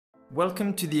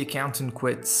Welcome to The Accountant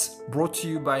Quits, brought to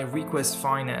you by Request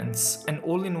Finance, an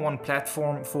all-in-one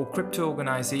platform for crypto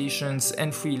organizations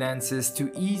and freelancers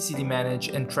to easily manage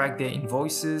and track their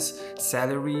invoices,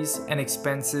 salaries, and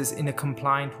expenses in a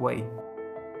compliant way.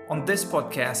 On this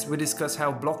podcast, we discuss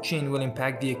how blockchain will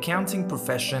impact the accounting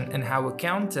profession and how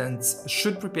accountants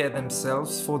should prepare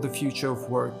themselves for the future of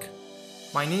work.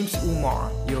 My name's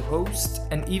Umar, your host,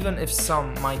 and even if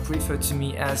some might refer to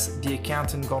me as the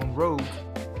accountant gone rogue,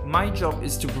 my job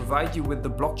is to provide you with the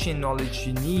blockchain knowledge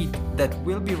you need that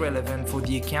will be relevant for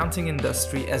the accounting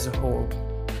industry as a whole.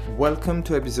 Welcome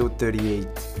to episode 38.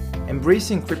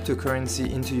 Embracing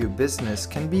cryptocurrency into your business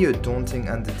can be a daunting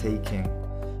undertaking.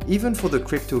 Even for the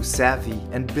crypto savvy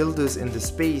and builders in the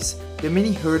space, there are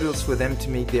many hurdles for them to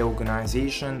make their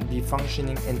organization be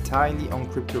functioning entirely on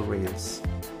crypto rails.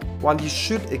 While you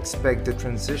should expect the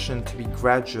transition to be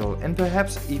gradual and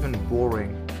perhaps even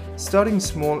boring, starting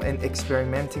small and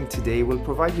experimenting today will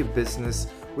provide your business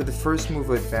with a first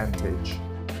mover advantage.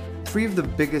 3 of the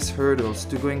biggest hurdles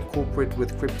to going corporate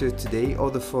with crypto today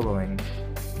are the following.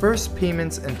 First,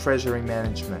 payments and treasury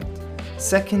management.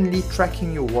 Secondly,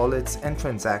 tracking your wallets and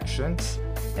transactions.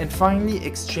 And finally,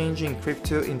 exchanging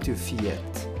crypto into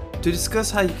fiat. To discuss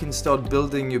how you can start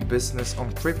building your business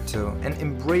on crypto and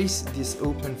embrace this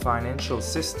open financial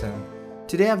system,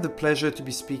 today I have the pleasure to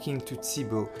be speaking to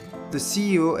Thibaut, the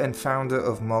CEO and founder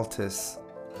of Multis.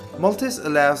 Multis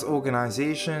allows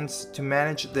organizations to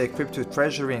manage their crypto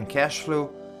treasury and cash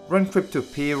flow, run crypto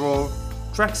payroll,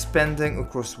 track spending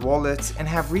across wallets, and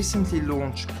have recently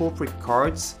launched corporate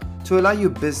cards to allow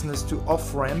your business to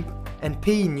off-ramp and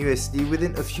pay in USD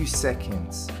within a few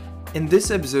seconds. In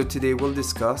this episode today, we'll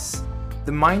discuss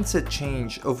the mindset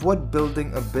change of what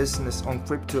building a business on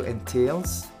crypto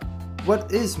entails, what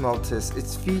is Multis,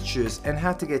 its features, and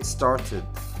how to get started,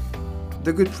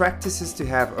 the good practices to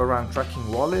have around tracking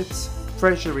wallets,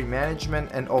 treasury management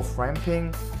and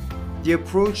off-ramping, the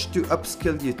approach to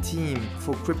upskill your team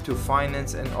for crypto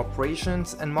finance and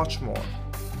operations, and much more.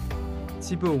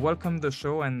 Thibaut, welcome to the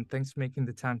show and thanks for making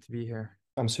the time to be here.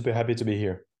 I'm super happy to be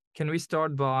here. Can we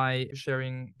start by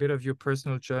sharing a bit of your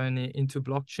personal journey into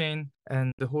blockchain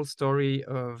and the whole story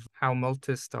of how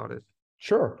Multis started?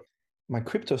 Sure. My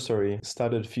crypto story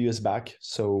started a few years back,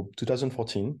 so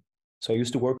 2014. So I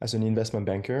used to work as an investment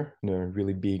banker in a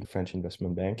really big French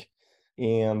investment bank.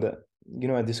 And,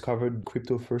 I discovered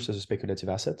crypto first as a speculative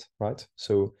asset, right?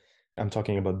 So I'm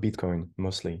talking about Bitcoin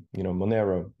mostly,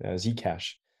 Monero,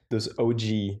 Zcash, those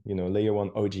OG, layer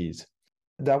 1 OGs.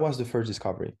 That was the first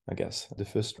discovery, I guess, the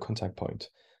first contact point.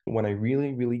 When I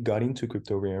really got into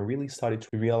crypto, where I really started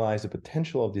to realize the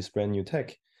potential of this brand new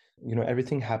tech,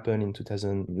 everything happened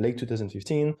in late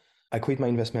 2015. I quit my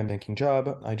investment banking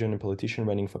job. I joined a politician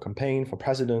running for campaign, for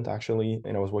president, actually,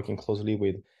 and I was working closely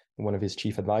with one of his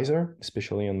chief advisor,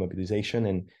 especially on mobilization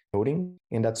and voting.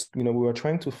 And that's, we were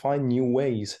trying to find new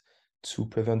ways to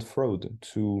prevent fraud,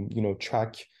 to,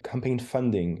 track campaign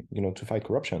funding, to fight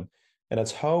corruption. And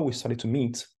that's how we started to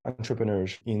meet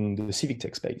entrepreneurs in the civic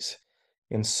tech space.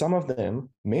 And some of them,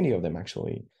 many of them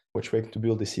actually, were trying to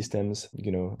build the systems,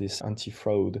 these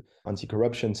anti-fraud,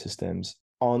 anti-corruption systems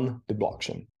on the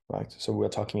blockchain, right? So we're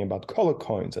talking about color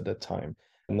coins at that time,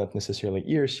 not necessarily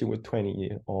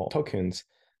ERC-20 or tokens,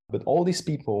 but all these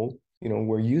people,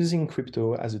 were using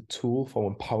crypto as a tool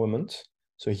for empowerment.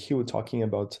 So here we're talking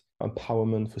about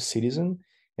empowerment for citizens.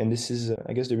 And this is,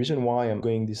 I guess, the reason why I'm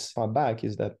going this far back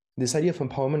is that this idea of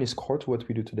empowerment is core to what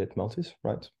we do today at Multis,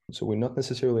 right? So we're not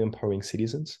necessarily empowering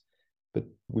citizens, but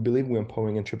we believe we're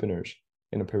empowering entrepreneurs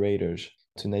and operators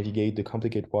to navigate the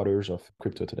complicated waters of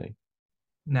crypto today.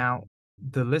 Now,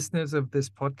 the listeners of this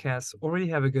podcast already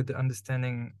have a good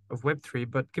understanding of Web3,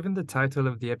 but given the title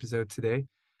of the episode today,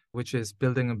 which is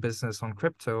Building a Business on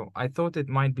Crypto, I thought it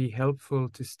might be helpful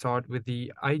to start with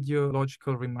the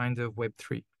ideological reminder of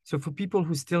Web3. So for people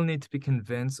who still need to be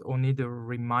convinced or need a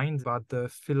reminder about the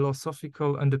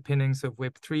philosophical underpinnings of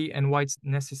Web3 and why it's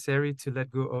necessary to let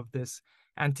go of this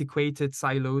antiquated,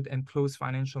 siloed, and closed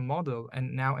financial model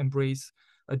and now embrace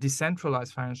a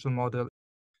decentralized financial model,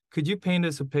 could you paint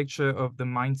us a picture of the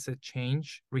mindset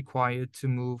change required to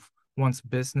move one's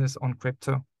business on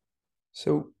crypto?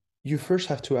 So you first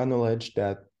have to acknowledge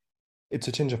that it's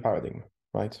a change of paradigm,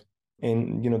 right?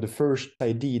 And, the first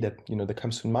idea that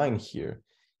comes to mind here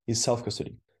is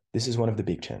self-custody. This is one of the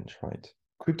big change, right?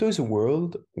 Crypto is a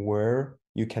world where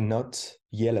you cannot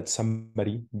yell at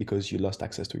somebody because you lost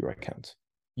access to your account.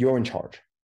 You're in charge.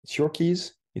 It's your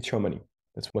keys, it's your money.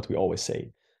 That's what we always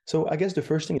say. So I guess the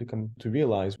first thing to come to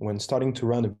realize when starting to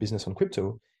run a business on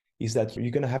crypto is that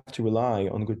you're going to have to rely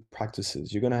on good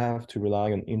practices. You're going to have to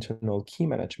rely on internal key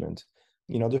management.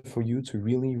 in order for you to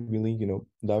really, really,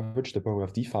 leverage the power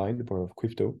of DeFi, the power of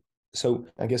crypto. So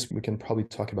I guess we can probably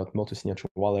talk about multi-signature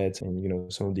wallets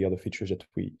and, some of the other features that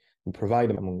we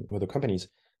provide among other companies.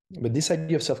 But this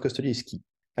idea of self-custody is key.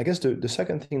 I guess the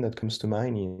second thing that comes to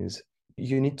mind is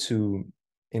you need to,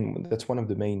 and that's one of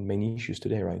the main issues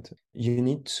today, right? You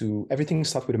need to, everything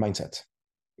starts with a mindset.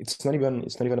 It's not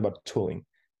even about tooling.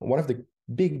 One of the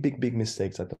big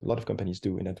mistakes that a lot of companies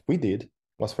do and that we did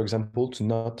was, for example, to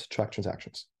not track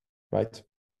transactions, right?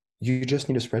 You just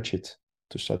need a spreadsheet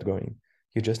to start going.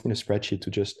 You just need a spreadsheet to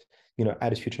just,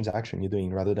 add a few transactions you're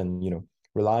doing rather than,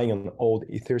 relying on old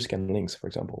Etherscan links, for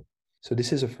example. So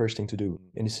this is the first thing to do.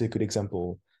 And this is a good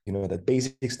example, that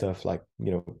basic stuff like,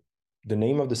 the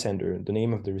name of the sender, the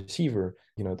name of the receiver,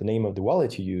 the name of the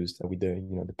wallet you used with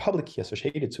the public key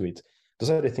associated to it. Those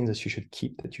are the things that you should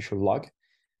keep, that you should log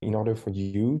in order for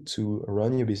you to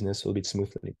run your business a little bit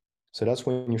smoothly. So that's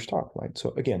when you start, right?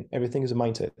 So again, everything is a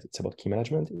mindset. It's about key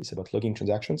management. It's about logging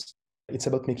transactions. It's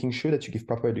about making sure that you give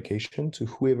proper education to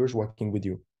whoever's working with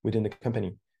you within the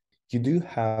company. You do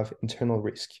have internal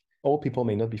risk. All people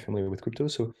may not be familiar with crypto.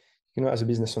 So, as a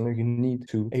business owner, you need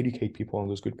to educate people on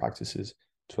those good practices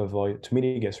to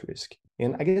mitigate risk.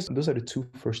 And I guess those are the two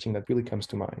first things that really comes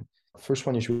to mind. First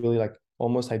one is really like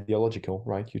almost ideological,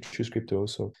 right? You choose crypto.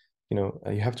 So,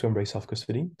 you have to embrace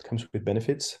self-custody. It comes with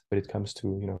benefits, but it comes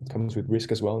with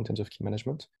risk as well in terms of key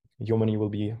management. Your money will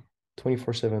be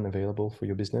 24/7 available for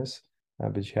your business,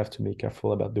 but you have to be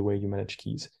careful about the way you manage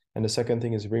keys. And the second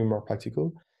thing is very more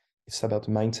practical. It's about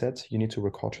mindset. You need to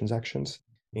record transactions,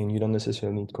 and you don't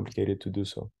necessarily need complicated to do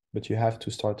so, but you have to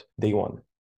start day one.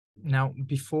 Now,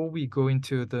 before we go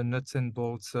into the nuts and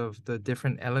bolts of the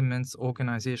different elements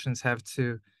organizations have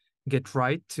to get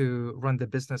right to run the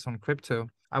business on crypto,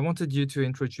 I wanted you to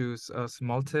introduce us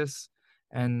Multis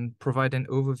and provide an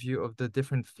overview of the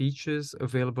different features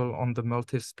available on the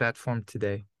Multis platform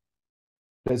today.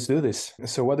 Let's do this.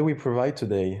 So what do we provide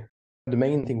today? The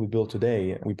main thing we build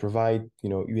today, we provide,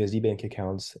 USD bank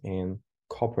accounts and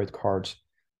corporate cards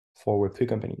for Web3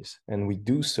 companies. And we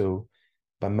do so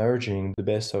by merging the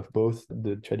best of both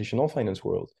the traditional finance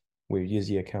world, with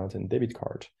USD account and debit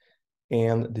card,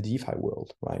 and the DeFi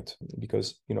world, right?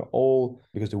 Because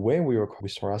the way we work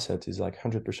with store assets is like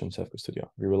 100% self-custodial.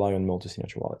 We rely on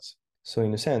multi-signature wallets. So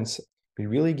in a sense, we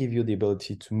really give you the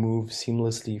ability to move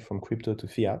seamlessly from crypto to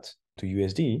fiat to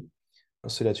USD,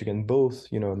 so that you can both,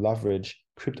 leverage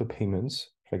crypto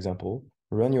payments, for example,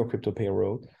 run your crypto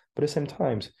payroll, but at the same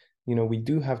time, we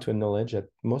do have to acknowledge that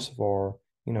most of our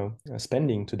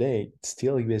spending today, it's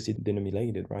still USD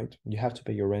denominated, right? You have to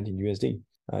pay your rent in USD.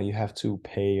 You have to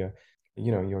pay,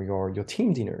 your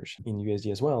team dinners in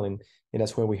USD as well, and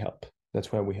that's where we help.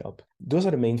 That's where we help. Those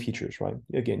are the main features, right?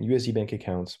 Again, USD bank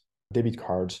accounts, debit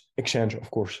cards, exchange,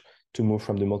 of course, to move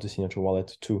from the multi-signature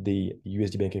wallet to the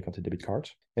USD bank account and debit card.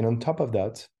 And on top of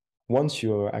that, once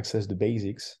you access the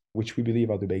basics, which we believe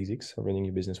are the basics of running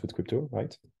your business with crypto,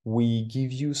 right? We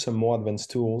give you some more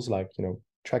advanced tools like,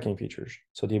 tracking features.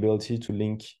 So the ability to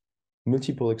link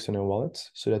multiple external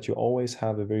wallets so that you always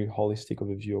have a very holistic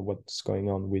overview of what's going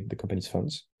on with the company's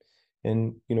funds.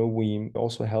 And, we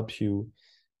also help you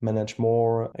manage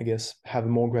more, I guess, have a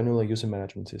more granular user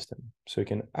management system. So you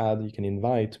can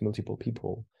invite multiple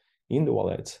people in the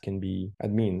wallet, can be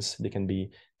admins, they can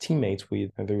be teammates with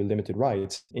very limited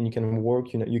rights, and you can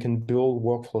you can build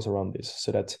workflows around this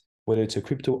so that whether it's a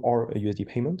crypto or a USD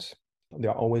payment,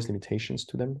 there are always limitations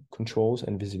to them, controls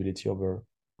and visibility over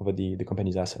the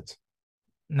company's assets.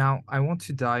 Now, I want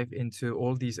to dive into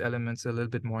all these elements a little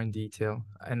bit more in detail,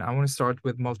 and I want to start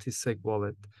with multi-sig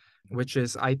wallet, which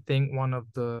is, I think, one of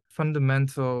the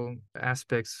fundamental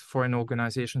aspects for an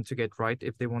organization to get right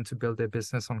if they want to build their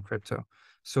business on crypto.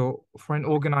 So for an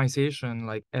organization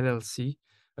like LLC,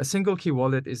 a single key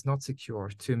wallet is not secure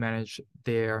to manage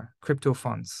their crypto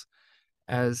funds,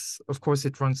 as of course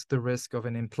it runs the risk of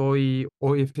an employee,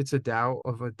 or if it's a DAO,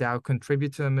 of a DAO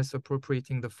contributor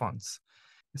misappropriating the funds.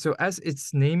 So as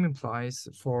its name implies,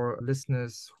 for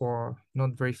listeners who are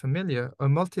not very familiar, a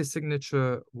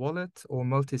multi-signature wallet or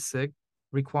multi-sig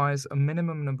requires a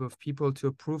minimum number of people to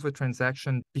approve a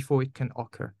transaction before it can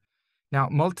occur. Now,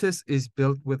 Multis is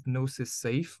built with Gnosis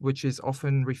Safe, which is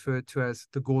often referred to as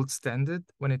the gold standard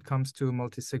when it comes to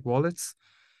multi-sig wallets.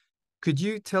 Could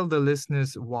you tell the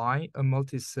listeners why a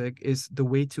multi-sig is the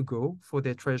way to go for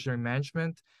their treasury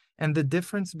management, and the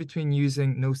difference between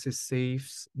using Gnosis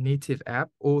Safe's native app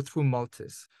or through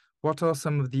Multis? What are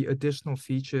some of the additional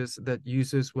features that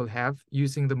users will have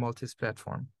using the Multis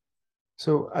platform?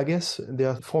 So I guess there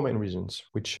are four main reasons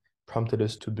which prompted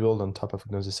us to build on top of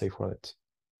Gnosis Safe Wallet.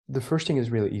 The first thing is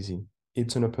really easy.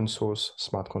 It's an open source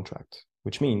smart contract,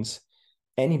 which means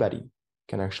anybody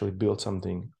can actually build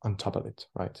something on top of it,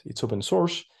 right? It's open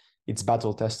source, it's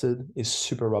battle tested, it's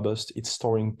super robust, it's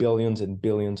storing billions and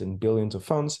billions and billions of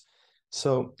funds.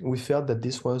 So we felt that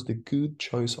this was the good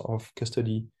choice of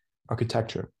custody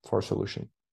architecture for a solution.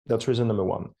 That's reason number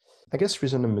one. I guess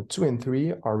reason number 2 and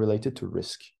 3 are related to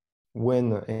risk.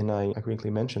 And I quickly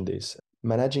mentioned this,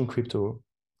 managing crypto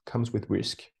comes with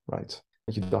risk, right?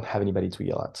 You don't have anybody to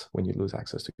yell at when you lose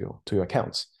access to your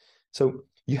accounts. So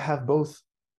you have both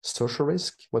social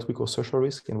risk, what we call social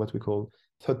risk, and what we call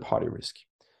third-party risk.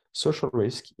 Social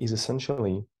risk is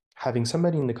essentially having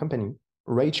somebody in the company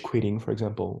rage quitting, for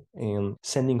example, and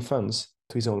sending funds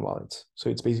to his own wallet. So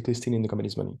it's basically stealing the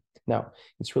company's money. Now,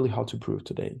 it's really hard to prove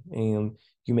today, and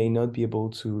you may not be able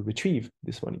to retrieve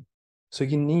this money. So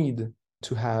you need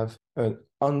to have an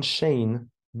on-chain,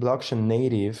 blockchain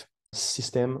native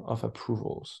system of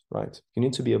approvals, right? You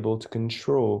need to be able to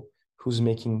control who's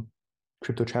making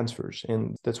crypto transfers.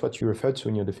 And that's what you referred to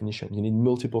in your definition. You need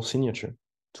multiple signature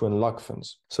to unlock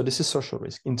funds. So this is social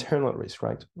risk, internal risk,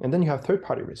 right? And then you have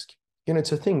third-party risk.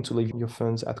 It's a thing to leave your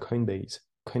funds at Coinbase.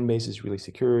 Coinbase is really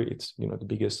secure. It's, the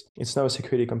biggest, it's now a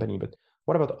security company, but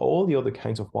what about all the other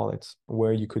kinds of wallets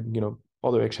where you could,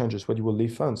 other exchanges where you will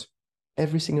leave funds?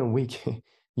 Every single week,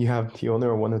 you have the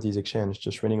owner of one of these exchanges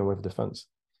just running away with the funds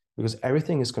because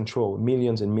everything is controlled,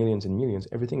 millions and millions and millions.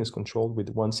 Everything is controlled with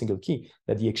one single key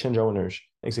that the exchange owner's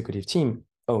executive team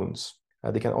owns.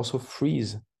 They can also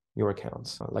freeze your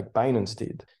accounts, like Binance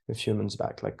did a few months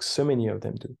back, like so many of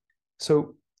them do.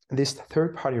 So this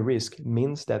third-party risk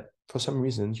means that for some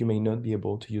reason, you may not be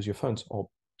able to use your funds or,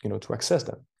 to access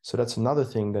them. So that's another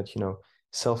thing that,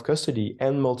 self-custody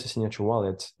and multi-signature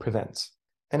wallets prevents.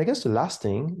 And I guess the last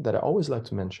thing that I always like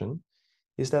to mention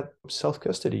is that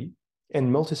self-custody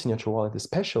and multi-signature wallet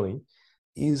especially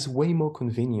is way more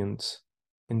convenient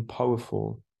and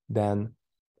powerful than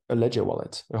a ledger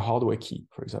wallet, a hardware key,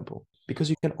 for example, because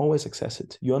you can always access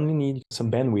it. You only need some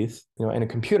bandwidth, and a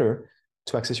computer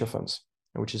to access your funds,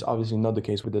 which is obviously not the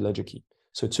case with the ledger key.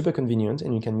 So it's super convenient,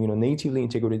 and you can, natively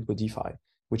integrate it with DeFi,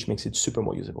 which makes it super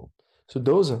more usable. So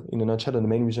those, in a nutshell, are the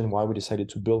main reason why we decided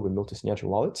to build with multi-signature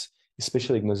wallets,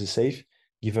 especially Gnosis Safe,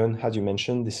 given, as you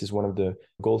mentioned, this is one of the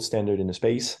gold standard in the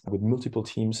space with multiple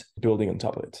teams building on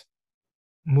top of it.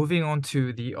 Moving on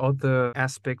to the other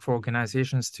aspect for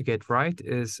organizations to get right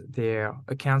is their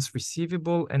accounts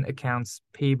receivable and accounts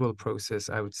payable process,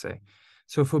 I would say.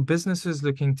 So for businesses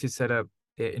looking to set up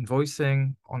their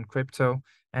invoicing on crypto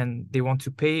and they want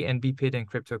to pay and be paid in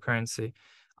cryptocurrency,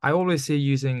 I always say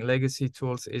using legacy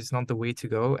tools is not the way to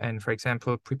go. And for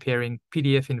example, preparing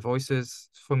PDF invoices,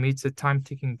 for me, it's a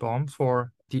time-ticking bomb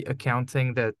for the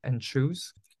accounting that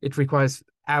ensues. It requires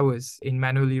hours in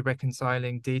manually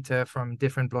reconciling data from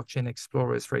different blockchain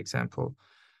explorers, for example.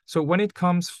 So when it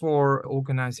comes for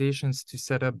organizations to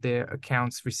set up their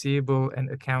accounts receivable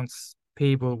and accounts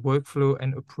payable workflow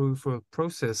and approval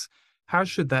process, how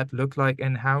should that look like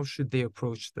and how should they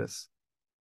approach this?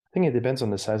 I think it depends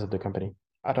on the size of the company.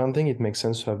 I don't think it makes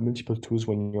sense to have multiple tools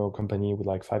when you're a company with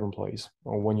like 5 employees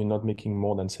or when you're not making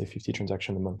more than, say, 50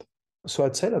 transactions a month. So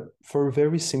I'd say that for a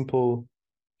very simple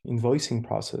invoicing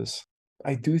process,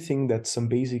 I do think that some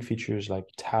basic features like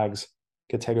tags,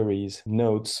 categories,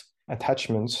 notes,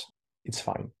 attachments, it's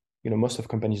fine. Most of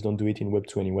companies don't do it in Web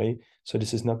 2 anyway, so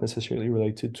this is not necessarily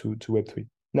related to Web 3.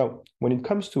 Now, when it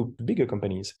comes to bigger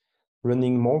companies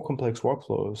running more complex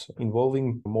workflows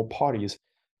involving more parties,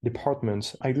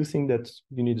 departments, I do think that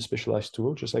you need a specialized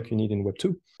tool, just like you need in Web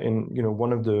 2. And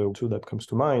one of the tools that comes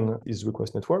to mind is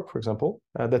Request Network, for example.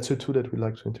 That's a tool that we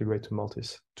like to integrate to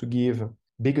Multis to give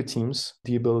bigger teams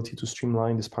the ability to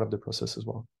streamline this part of the process as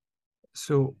well.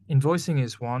 So invoicing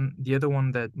is one. The other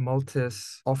one that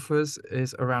Multis offers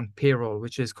is around payroll,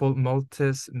 which is called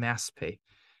Multis Mass Pay.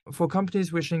 For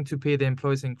companies wishing to pay their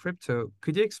employees in crypto,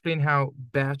 could you explain how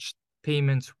batch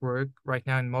payments work right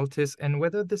now in Multis and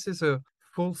whether this is a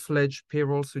full-fledged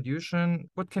payroll solution?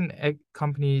 What can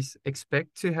companies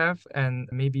expect to have and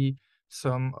maybe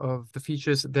some of the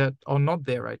features that are not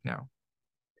there right now?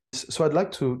 So I'd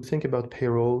like to think about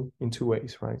payroll in 2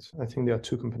 ways, right? I think there are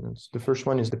 2 components. The first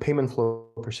one is the payment flow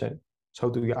per se. So how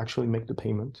do you actually make the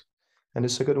payment? And the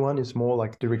second one is more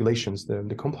like the regulations,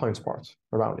 the compliance part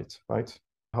around it, right?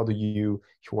 How do you,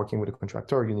 if you're working with a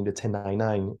contractor, you need a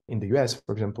 1099 in the US,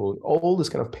 for example, all this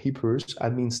kind of papers,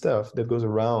 admin stuff that goes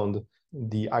around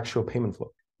the actual payment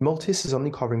flow. Multis is only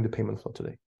covering the payment flow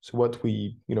today. So what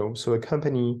we, so a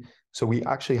company, so we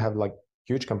actually have like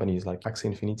huge companies like Axie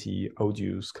Infinity,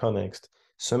 Audius, Connext,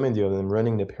 so many of them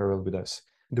running the payroll with us.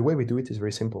 The way we do it is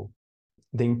very simple.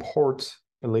 They import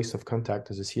a list of contact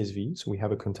as a CSV. So we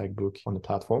have a contact book on the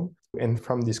platform. And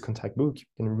from this contact book, you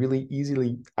can really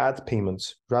easily add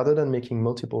payments rather than making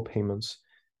multiple payments,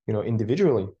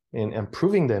 individually and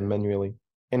approving them manually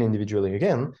and individually.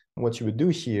 Again, what you would do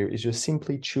here is just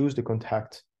simply choose the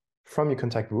contact from your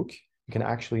contact book. You can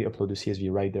actually upload the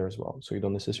CSV right there as well. So you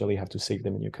don't necessarily have to save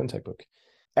them in your contact book.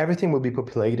 Everything will be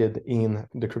populated in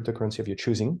the cryptocurrency of your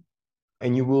choosing.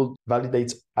 And you will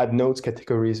validate, add nodes,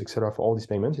 categories, etc. for all these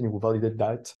payments. And you will validate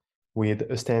that with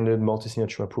a standard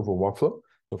multi-signature approval workflow.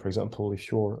 So for example, if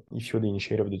you're the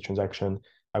initiator of the transaction,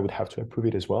 I would have to approve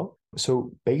it as well.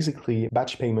 So basically,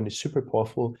 batch payment is super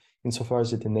powerful insofar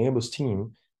as it enables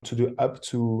team to do up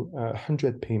to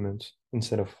 100 payments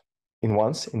instead of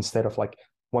like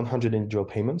 100 individual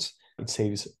payments. It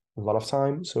saves a lot of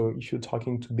time. So if you're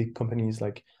talking to big companies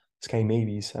like Sky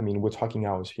Mavis, I mean, we're talking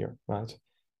hours here, right?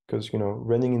 Because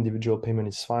running individual payment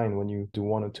is fine when you do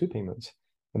 1 or 2 payments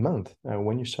a month.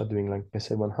 When you start doing, like I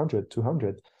said, 100,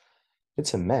 200,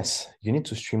 it's a mess. You need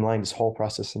to streamline this whole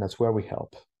process, and that's where we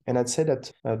help. And I'd say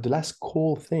that the last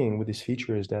cool thing with this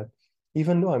feature is that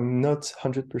even though I'm not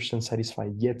 100%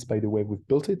 satisfied yet by the way we've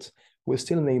built it, we'll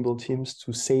still enable teams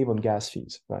to save on gas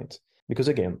fees, right? Because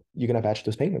again, you're going to batch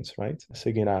those payments, right? So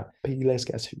you're going to pay less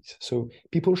gas fees. So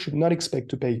people should not expect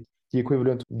to pay the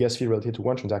equivalent gas fee related to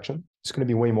one transaction. It's going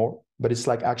to be way more, but it's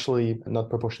like actually not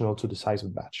proportional to the size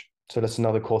of the batch. So that's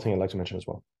another cool thing I'd like to mention as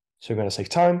well. So you're going to save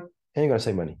time and you're going to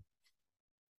save money.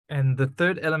 And the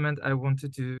third element I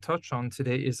wanted to touch on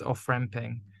today is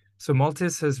off-ramping. So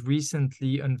Maltis has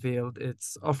recently unveiled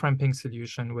its off-ramping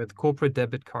solution with corporate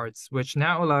debit cards, which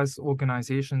now allows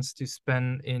organizations to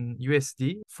spend in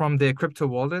USD from their crypto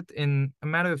wallet in a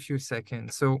matter of a few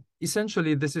seconds. So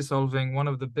essentially, this is solving one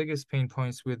of the biggest pain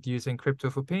points with using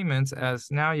crypto for payments, as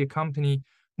now your company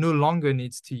no longer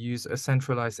needs to use a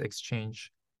centralized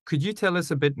exchange. Could you tell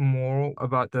us a bit more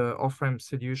about the off-ramp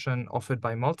solution offered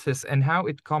by Maltis and how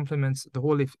it complements the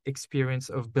whole experience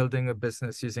of building a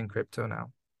business using crypto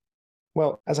now?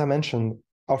 Well, as I mentioned,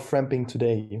 off-ramping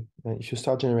today, if you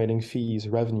start generating fees,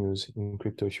 revenues in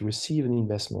crypto, if you receive an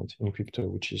investment in crypto,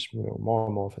 which is more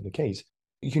and more often the case,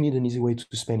 you need an easy way to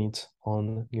spend it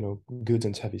on goods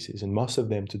and services. And most of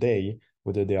them today,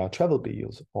 whether they are travel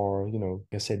bills or like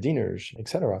I said, dinners,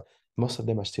 etc., most of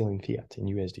them are still in fiat, in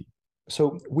USD.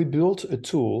 So we built a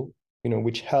tool,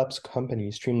 which helps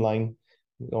companies streamline,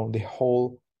 the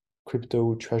whole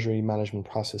crypto treasury management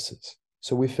processes.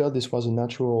 So we felt that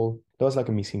was like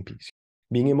a missing piece.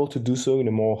 Being able to do so in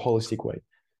a more holistic way,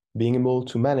 being able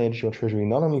to manage your treasury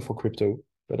not only for crypto,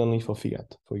 but only for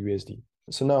fiat, for USD.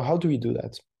 So now how do we do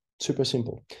that? Super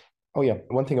simple. Oh yeah,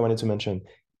 one thing I wanted to mention,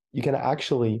 you can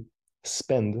actually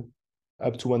spend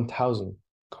up to 1,000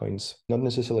 coins, not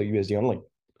necessarily USD only,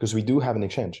 because we do have an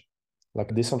exchange, like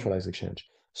a decentralized exchange.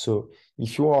 So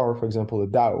if you are, for example, a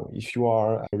DAO, if you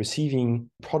are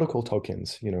receiving protocol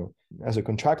tokens, as a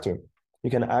contractor, you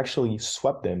can actually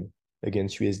swap them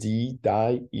against USD,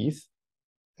 DAI, ETH,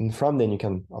 and from then you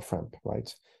can off-ramp,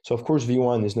 right? So of course,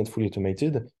 V1 is not fully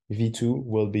automated. V2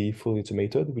 will be fully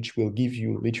automated, which will give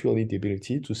you literally the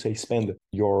ability to say, spend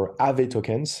your Aave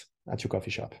tokens at your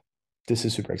coffee shop. This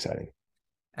is super exciting.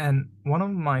 And one of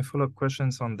my follow-up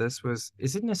questions on this was,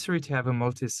 is it necessary to have a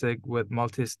multi-sig with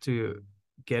Maltis to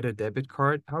get a debit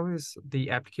card? How is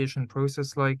the application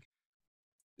process like?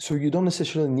 So you don't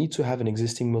necessarily need to have an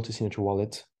existing multi-signature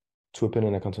wallet to open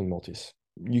an account on Maltis.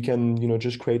 You can,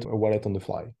 just create a wallet on the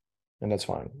fly, and that's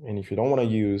fine. And if you don't want to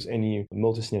use any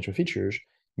multi-signature features,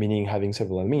 meaning having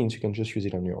several admins, you can just use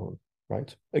it on your own,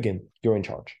 right? Again, you're in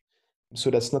charge. So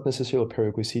that's not necessarily a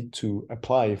prerequisite to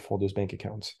apply for those bank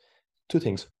accounts. Two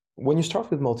things. When you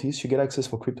start with Maltis, you get access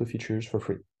for crypto features for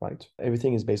free, right?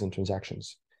 Everything is based on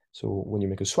transactions. So when you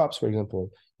make a swaps, for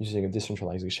example, using a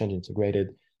decentralized exchange integrated,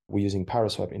 we're using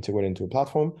Paraswap integrated into a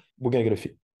platform, we're going to get a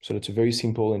fee. So it's a very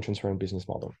simple and transparent business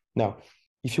model. Now,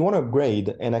 if you want to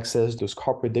upgrade and access those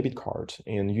corporate debit cards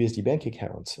and USD bank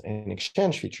accounts and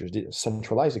exchange features, the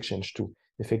centralized exchange to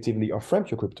effectively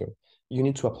off-ramp your crypto, you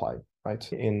need to apply,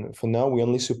 right? And for now, we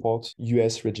only support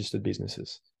US registered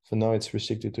businesses. For now, it's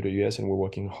restricted to the US, and we're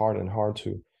working hard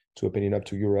to open it up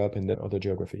to Europe and then other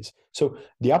geographies. So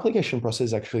the application process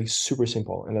is actually super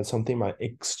simple, and that's something I'm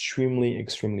extremely,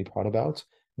 extremely proud about.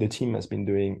 The team has been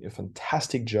doing a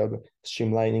fantastic job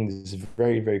streamlining this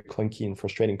very, very clunky and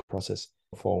frustrating process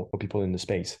for people in the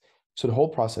space. So the whole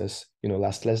process,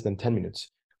 lasts less than 10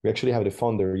 minutes. We actually had a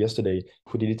founder yesterday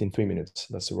who did it in 3 minutes.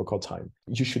 That's the record time.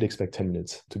 You should expect 10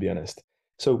 minutes, to be honest.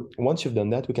 So once you've done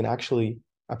that, we can actually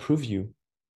approve you,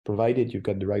 provided you've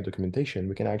got the right documentation,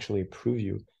 we can actually approve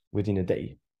you within a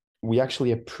day. We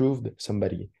actually approved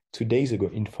somebody 2 days ago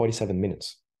in 47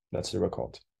 minutes. That's the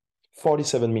record.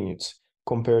 47 minutes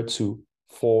compared to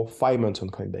 5 months on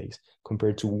Coinbase,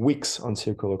 compared to weeks on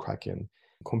Circle or Kraken,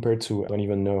 compared to, I don't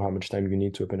even know how much time you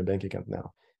need to open a bank account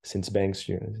now, since banks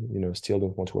still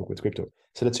don't want to work with crypto.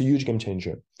 So that's a huge game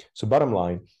changer. So bottom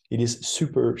line, it is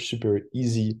super, super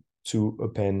easy to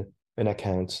open an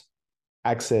account,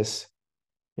 access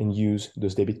and use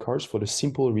those debit cards for the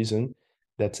simple reason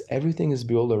that everything is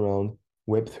built around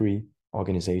Web3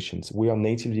 organizations. We are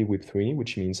natively Web3,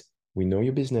 which means we know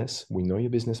your business, we know your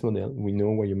business model, we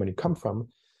know where your money comes from,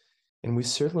 and we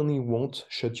certainly won't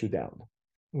shut you down.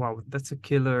 Wow, that's a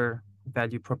killer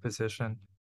value proposition.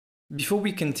 Before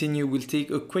we continue, we'll take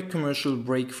a quick commercial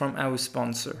break from our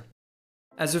sponsor.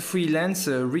 As a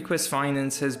freelancer, Request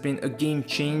Finance has been a game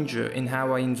changer in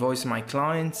how I invoice my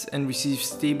clients and receive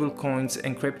stable coins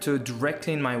and crypto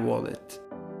directly in my wallet.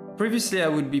 Previously, I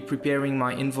would be preparing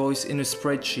my invoice in a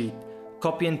spreadsheet,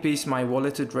 copy and paste my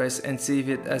wallet address and save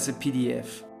it as a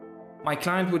PDF. My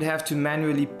client would have to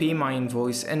manually pay my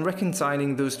invoice, and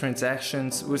reconciling those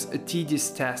transactions was a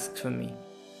tedious task for me.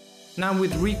 Now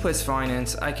with Request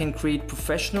Finance, I can create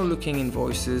professional looking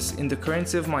invoices in the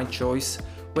currency of my choice,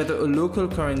 whether a local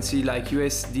currency like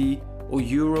USD or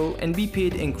Euro, and be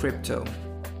paid in crypto.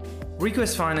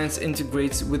 Request Finance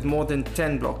integrates with more than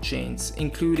 10 blockchains,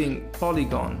 including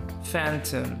Polygon,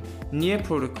 Phantom, Near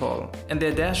Protocol, and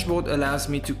their dashboard allows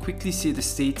me to quickly see the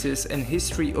status and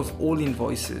history of all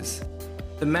invoices.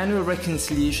 The manual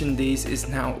reconciliation days is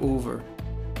now over.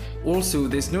 Also,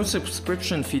 there's no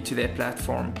subscription fee to their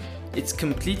platform. It's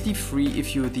completely free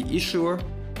if you're the issuer,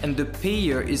 and the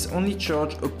payer is only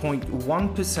charged a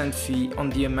 0.1% fee on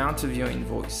the amount of your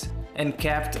invoice, and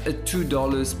capped at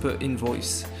 $2 per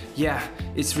invoice. Yeah,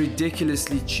 it's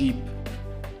ridiculously cheap.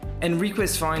 And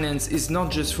Request Finance is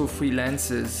not just for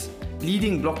freelancers.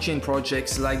 Leading blockchain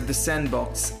projects like The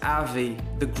Sandbox, Aave,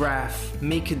 The Graph,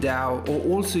 MakerDAO are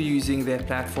also using their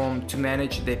platform to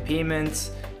manage their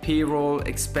payments, payroll,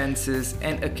 expenses,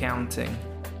 and accounting.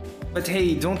 But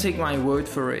hey, don't take my word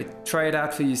for it. Try it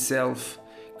out for yourself.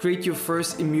 Create your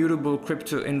first immutable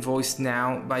crypto invoice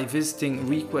now by visiting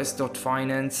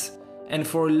request.finance, and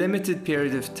for a limited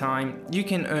period of time, you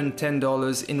can earn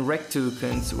 $10 in REC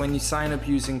tokens when you sign up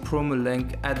using promo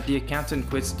link at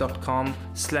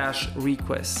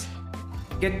theaccountantquits.com/request.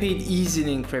 Get paid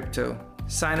easily in crypto.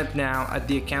 Sign up now at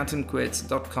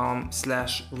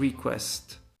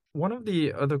theaccountantquits.com/request. One of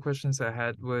the other questions I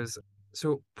had was,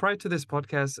 so prior to this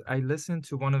podcast, I listened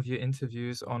to one of your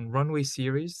interviews on Runway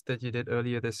series that you did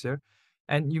earlier this year.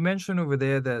 And you mentioned over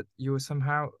there that you were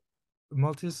somehow,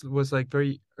 Maltese was like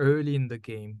very early in the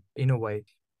game in a way.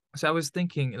 So I was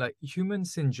thinking, like,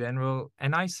 humans in general,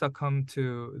 and I succumb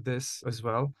to this as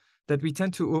well, that we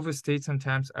tend to overstate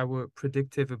sometimes our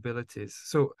predictive abilities.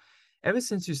 So ever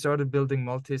since you started building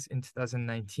Maltese in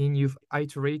 2019, you've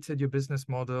iterated your business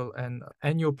model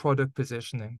and your product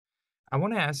positioning. I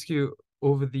want to ask you,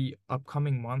 over the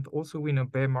upcoming month, also we're in a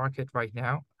bear market right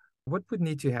now, what would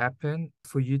need to happen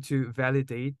for you to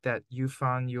validate that you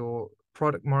found your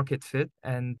product market fit,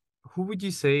 and who would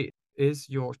you say is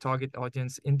your target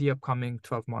audience in the upcoming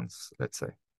 12 months, let's say?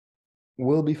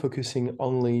 We'll be focusing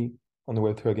only on the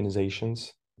Web3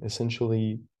 organizations,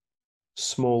 essentially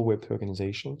small Web3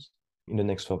 organizations in the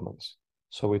next 12 months.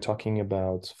 So we're talking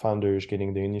about founders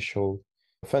getting the initial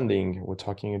funding. We're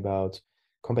talking about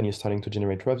companies starting to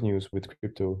generate revenues with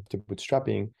crypto to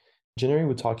bootstrapping. Generally,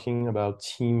 we're talking about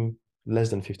team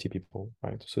less than 50 people,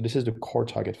 right? So this is the core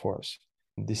target for us.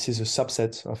 This is a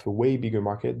subset of a way bigger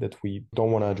market that we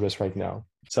don't want to address right now.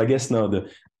 So I guess now the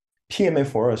PMF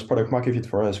for us, product market fit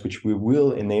for us, which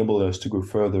will enable us to go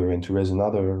further and to raise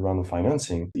another round of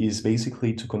financing, is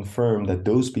basically to confirm that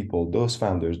those people, those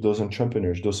founders, those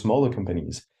entrepreneurs, those smaller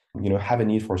companies, have a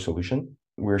need for a solution.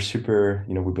 We're super,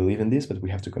 we believe in this, but we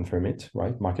have to confirm it,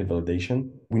 right? Market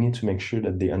validation. We need to make sure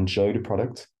that they enjoy the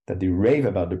product, that they rave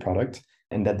about the product,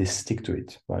 and that they stick to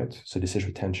it, right? So this is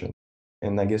retention.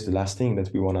 And I guess the last thing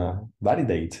that we want to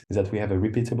validate is that we have a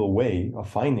repeatable way of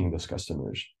finding those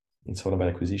customers in sort of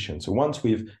acquisition. So once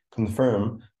we've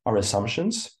confirmed our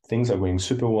assumptions, things are going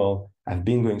super well, have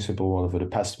been going super well over the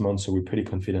past month, so we're pretty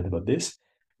confident about this.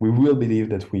 We will believe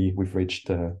that we've reached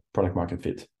product market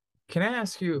fit. Can I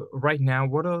ask you right now,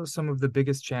 what are some of the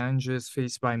biggest challenges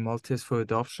faced by Maltese for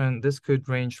adoption? This could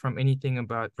range from anything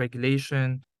about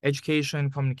regulation, education,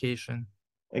 communication.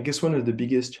 I guess one of the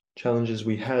biggest challenges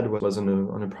we had was on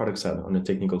a product side, on a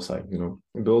technical side.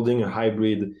 Building a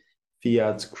hybrid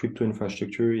fiat crypto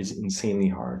infrastructure is insanely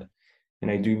hard. And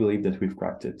I do believe that we've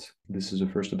cracked it. This is the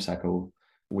first obstacle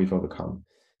we've overcome.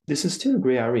 This is still a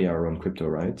gray area around crypto,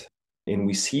 right? And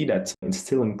we see that it's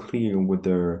still unclear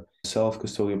whether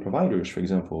Self-custodial providers, for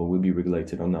example, will be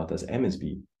regulated or not as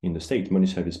MSB in the state, money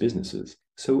service businesses.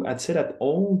 So I'd say that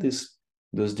all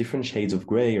those different shades of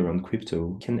gray around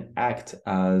crypto can act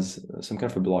as some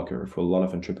kind of a blocker for a lot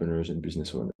of entrepreneurs and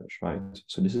business owners, right?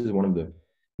 So this is one of the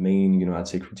main, I'd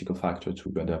say critical factor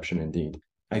to adoption indeed.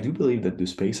 I do believe that the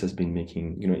space has been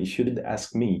making, if you did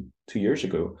ask me 2 years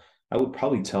ago, I would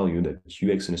probably tell you that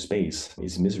UX in a space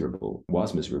was miserable,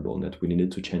 and that we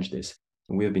needed to change this.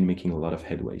 We have been making a lot of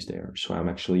headways there. So I'm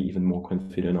actually even more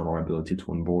confident on our ability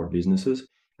to onboard businesses.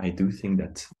 I do think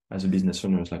that as a business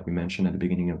owners, like we mentioned at the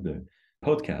beginning of the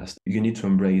podcast, you need to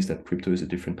embrace that crypto is a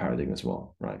different paradigm as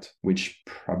well, right? Which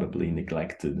probably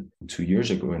neglected 2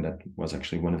 years ago. And that was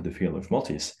actually one of the failure of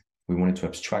Multis. We wanted to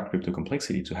abstract crypto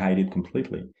complexity, to hide it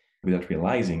completely, without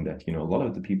realizing that, a lot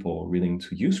of the people willing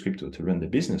to use crypto to run the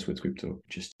business with crypto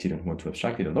just didn't want to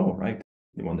abstract it at all, right?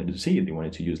 They wanted to see it. They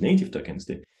wanted to use native tokens.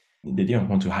 They didn't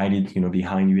want to hide it,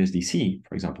 behind USDC,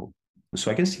 for example. So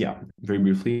I guess, yeah, very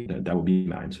briefly, that would be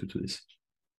my answer to this.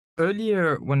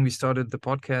 Earlier, when we started the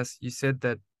podcast, you said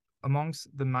that amongst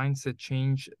the mindset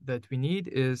change that we need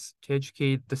is to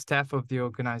educate the staff of the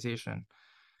organization.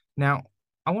 Now,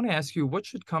 I want to ask you, what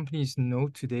should companies know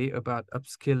today about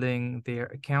upskilling their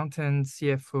accountants,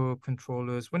 CFO,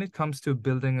 controllers when it comes to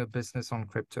building a business on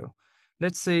crypto?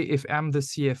 Let's say if I'm the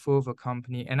CFO of a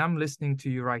company and I'm listening to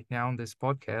you right now on this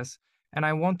podcast, and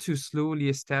I want to slowly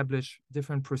establish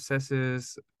different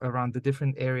processes around the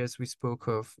different areas we spoke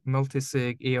of,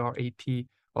 multisig, AR, AP,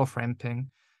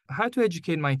 off-ramping, how to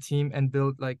educate my team and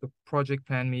build like a project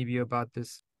plan maybe about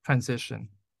this transition?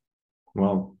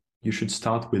 Well, you should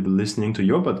start with listening to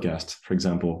your podcast, for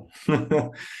example.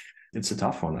 It's a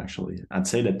tough one, actually. I'd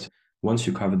say that once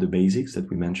you cover the basics that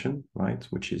we mentioned, right,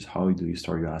 which is how do you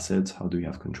store your assets, how do you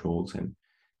have controls, and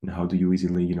how do you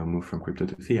easily, move from crypto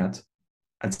to fiat,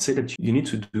 I'd say that you need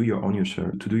to do your own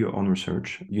research. To do your own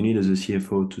research, you need as a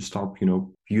CFO to start,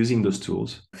 using those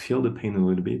tools, feel the pain a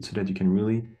little bit, so that you can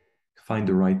really find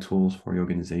the right tools for your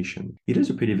organization. It is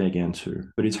a pretty vague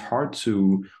answer, but it's hard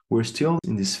to. We're still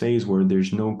in this phase where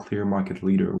there's no clear market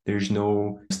leader. There's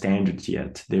no standards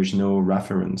yet. There's no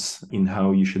reference in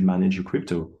how you should manage your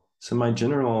crypto. So my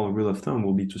general rule of thumb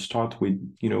will be to start with,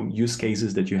 use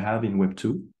cases that you have in Web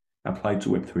 2, applied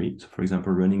to Web 3. So for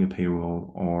example, running a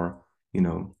payroll or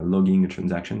logging a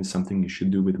transaction is something you should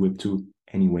do with Web 2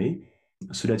 anyway,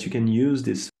 so that you can use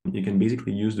this, you can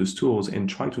basically use those tools and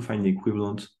try to find the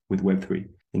equivalent with Web 3.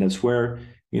 And that's where,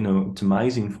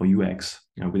 optimizing for UX,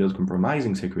 without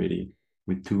compromising security,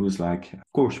 with tools like, of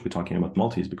course, we're talking about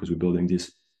Multis because we're building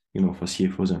this, for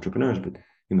CFOs and entrepreneurs, but,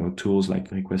 tools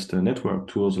like Request Network,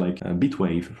 tools like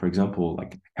Bitwave, for example,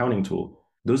 like accounting tool.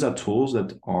 Those are tools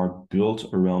that are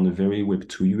built around a very Web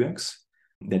 2 UX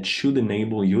that should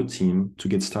enable your team to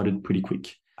get started pretty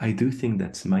quick. I do think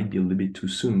that might be a little bit too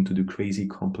soon to do crazy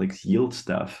complex yield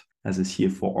stuff as a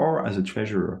CFO or as a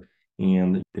treasurer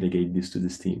and delegate this to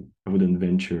this team. I wouldn't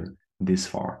venture this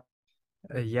far.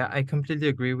 Yeah, I completely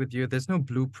agree with you. There's no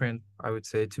blueprint, I would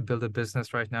say, to build a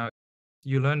business right now.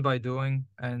 You learn by doing.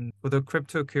 And for the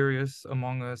crypto curious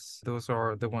among us, those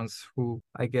are the ones who,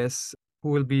 I guess, who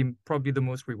will be probably the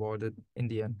most rewarded in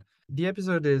the end. The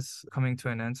episode is coming to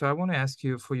an end. So I want to ask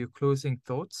you for your closing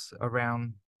thoughts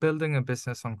around building a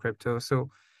business on crypto. So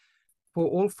for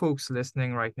all folks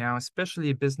listening right now,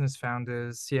 especially business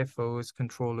founders, CFOs,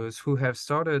 controllers who have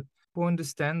started, who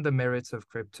understand the merits of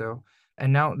crypto,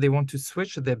 and now they want to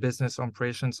switch their business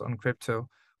operations on crypto,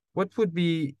 what would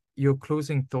be your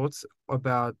closing thoughts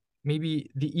about maybe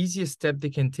the easiest step they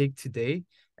can take today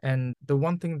and the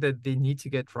one thing that they need to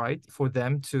get right for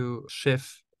them to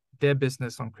shift their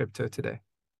business on crypto today?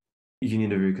 You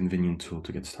need a very convenient tool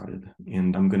to get started.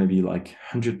 And I'm going to be like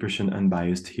 100%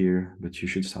 unbiased here, but you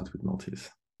should start with Multis.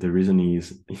 The reason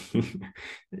is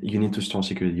you need to store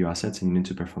security your assets and you need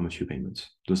to perform a few payments.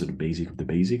 Those are the basic of the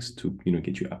basics to,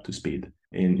 get you up to speed.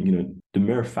 And,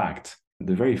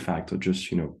 the very fact of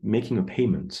just, making a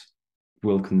payment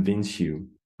will convince you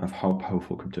of how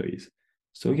powerful crypto is.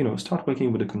 So, start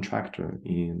working with a contractor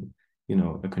in,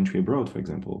 a country abroad, for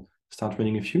example. Start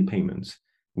running a few payments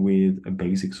with a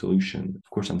basic solution. Of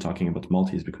course, I'm talking about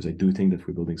Multis because I do think that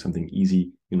we're building something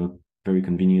easy, very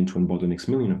convenient to onboard the next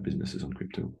million of businesses on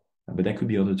crypto. But that could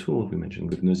be other tools we mentioned.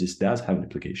 But Gnosis does have an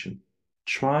application.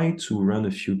 Try to run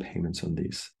a few payments on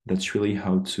this. That's really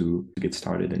how to get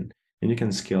started. And you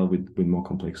can scale with more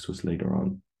complex tools later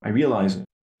on. I realize,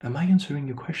 am I answering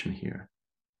your question here?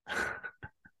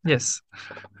 Yes.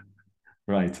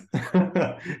 Right.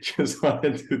 Just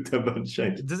wanted to double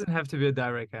check. It doesn't have to be a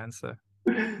direct answer.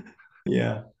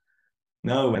 Yeah.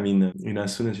 No, I mean,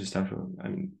 as soon as you start, I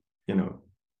mean,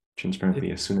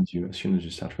 transparently, as soon as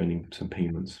you start running some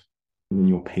payments, and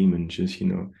your payment just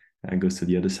goes to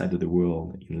the other side of the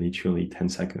world in literally 10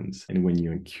 seconds. And when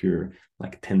you incur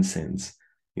like 10 cents,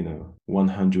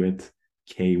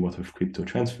 100K worth of crypto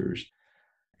transfers,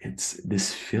 it's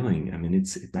this feeling. I mean,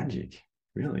 it's magic,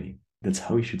 really. That's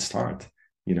how you should start.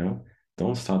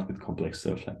 Don't start with complex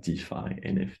stuff like DeFi,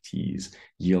 NFTs,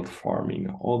 yield farming,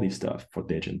 all this stuff for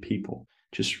degen people.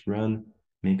 Just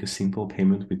make a simple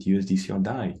payment with USDC or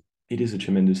DAI. It is a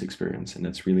tremendous experience. And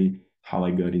that's really how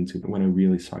I got into it, when I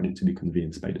really started to be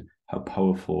convinced by how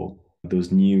powerful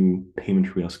those new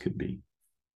payment rails could be.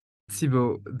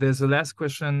 Thibaut, there's a last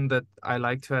question that I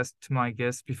like to ask to my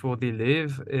guests before they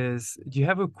leave is, do you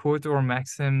have a quote or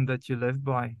maxim that you live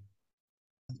by?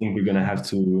 I think we're gonna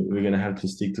have to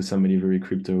stick to somebody very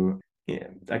crypto. Yeah,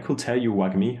 I could tell you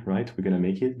WAGMI, right? We're gonna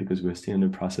make it because we're still in the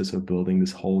process of building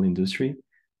this whole industry.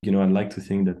 I'd like to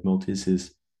think that Multis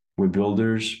is, we're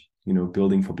builders,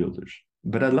 building for builders.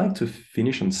 But I'd like to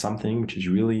finish on something which is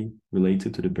really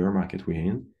related to the bear market we're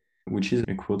in, which is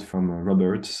a quote from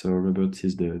Robert. So Robert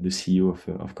is the CEO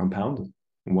of Compound,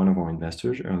 one of our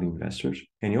investors, early investors.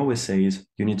 And he always says,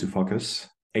 you need to focus,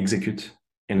 execute,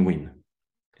 and win.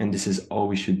 And this is all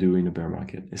we should do in a bear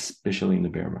market, especially in the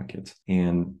bear market.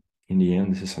 And in the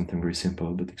end, this is something very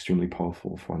simple, but extremely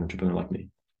powerful for an entrepreneur like me.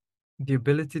 The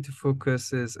ability to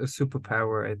focus is a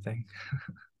superpower, I think.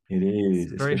 It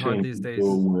is, it's very hard these days,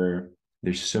 where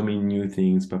there's so many new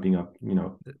things popping up, there's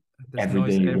every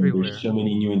noise day. everywhere. There's so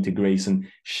many new integrations,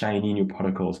 shiny new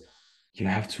protocols.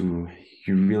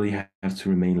 You really have to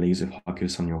remain laser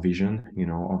focused on your vision.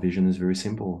 Our vision is very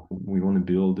simple. We want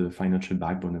to build the financial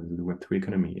backbone of the Web3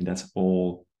 economy. And that's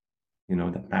all,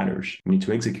 that matters. We need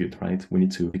to execute, right? We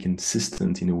need to be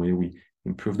consistent in the way we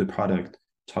improve the product,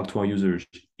 talk to our users,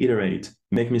 iterate,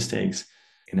 make mistakes.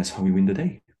 And that's how we win the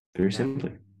day. Very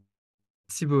simply.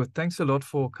 Thibaut, thanks a lot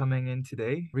for coming in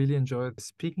today. Really enjoyed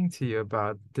speaking to you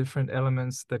about different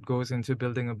elements that goes into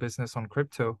building a business on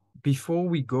crypto. Before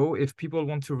we go, if people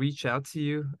want to reach out to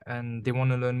you and they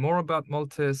want to learn more about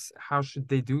Multis, how should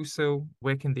they do so?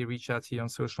 Where can they reach out to you on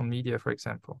social media, for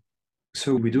example?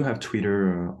 So we do have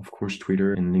Twitter, of course,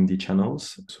 Twitter and LinkedIn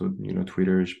channels. So,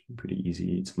 Twitter is pretty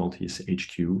easy. It's Multis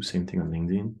HQ, same thing on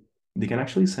LinkedIn. They can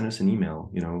actually send us an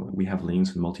email. We have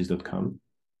links on multis.com.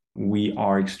 We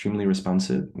are extremely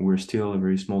responsive. We're still a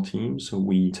very small team, so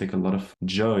we take a lot of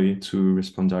joy to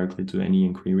respond directly to any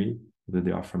inquiry, whether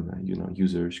they are from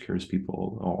users, curious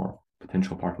people, or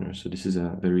potential partners. So this is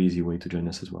a very easy way to join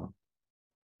us as well.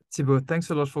 Thibaut, thanks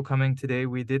a lot for coming today.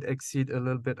 We did exceed a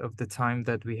little bit of the time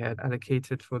that we had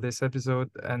allocated for this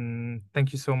episode, and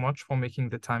thank you so much for making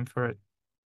the time for it.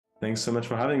 Thanks so much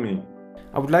for having me.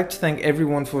 I would like to thank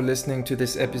everyone for listening to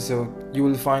this episode. You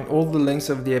will find all the links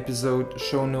of the episode,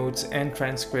 show notes, and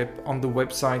transcript on the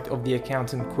website of The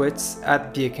Accountant Quits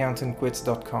at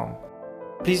theaccountantquits.com.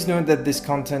 Please note that this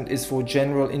content is for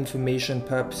general information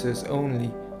purposes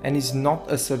only and is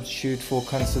not a substitute for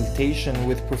consultation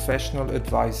with professional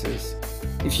advisors.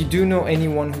 If you do know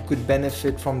anyone who could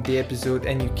benefit from the episode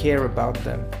and you care about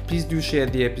them, please do share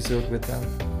the episode with them.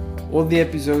 All the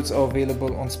episodes are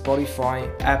available on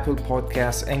Spotify, Apple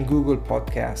Podcasts, and Google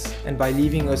Podcasts. And by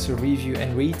leaving us a review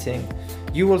and rating,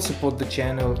 you will support the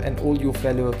channel and all your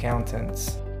fellow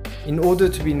accountants. In order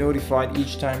to be notified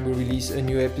each time we release a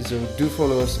new episode, do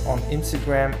follow us on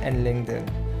Instagram and LinkedIn.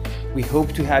 We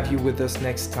hope to have you with us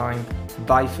next time.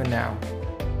 Bye for now.